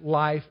live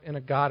life in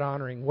a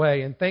God-honoring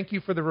way. And thank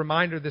you for the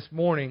reminder this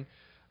morning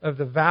of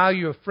the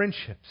value of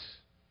friendships,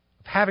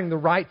 of having the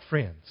right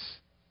friends.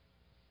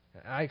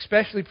 I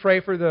especially pray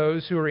for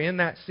those who are in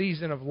that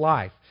season of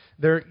life,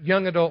 their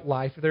young adult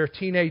life, their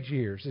teenage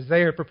years, as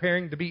they are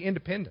preparing to be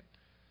independent.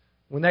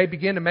 When they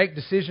begin to make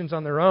decisions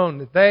on their own,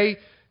 that they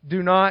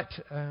do not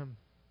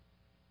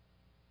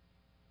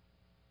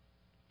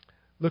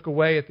look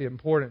away at the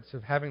importance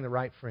of having the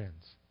right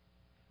friends,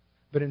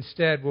 but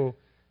instead will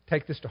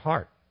take this to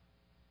heart.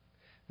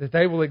 That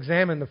they will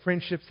examine the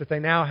friendships that they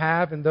now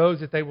have and those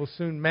that they will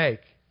soon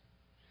make,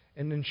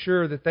 and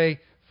ensure that they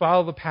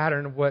follow the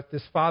pattern of what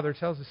this Father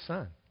tells His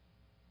Son.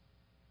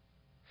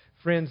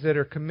 Friends that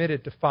are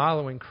committed to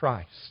following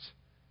Christ.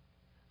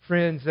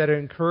 Friends that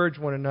encourage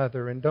one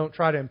another and don't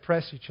try to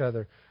impress each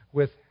other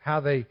with how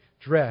they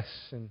dress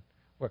and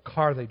what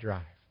car they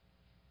drive.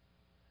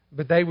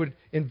 But they would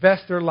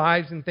invest their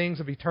lives in things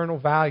of eternal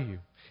value,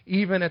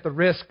 even at the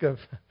risk of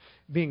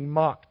being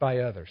mocked by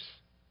others.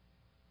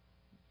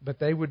 But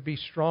they would be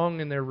strong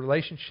in their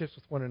relationships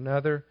with one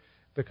another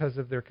because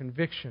of their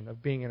conviction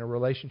of being in a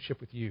relationship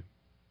with you.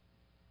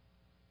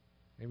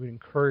 They would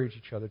encourage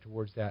each other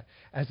towards that.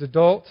 As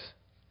adults,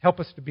 help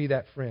us to be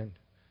that friend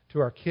to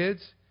our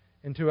kids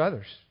and to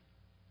others.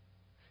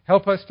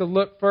 Help us to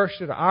look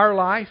first at our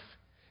life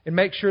and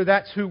make sure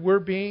that's who we're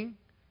being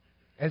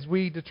as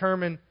we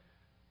determine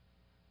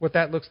what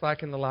that looks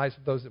like in the lives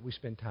of those that we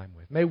spend time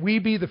with. May we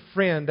be the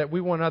friend that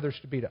we want others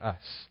to be to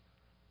us.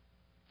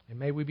 And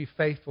may we be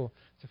faithful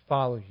to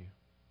follow you.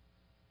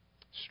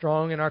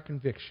 Strong in our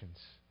convictions.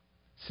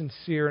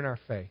 Sincere in our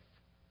faith.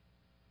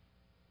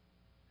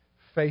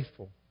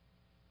 Faithful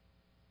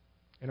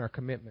in our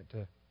commitment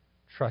to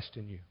trust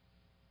in you.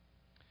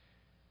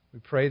 We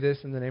pray this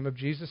in the name of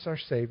Jesus our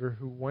Savior,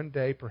 who one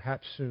day,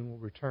 perhaps soon, will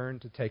return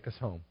to take us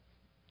home.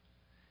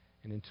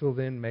 And until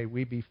then, may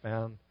we be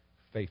found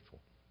faithful.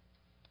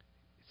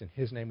 It's in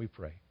His name we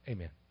pray.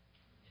 Amen.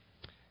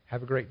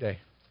 Have a great day.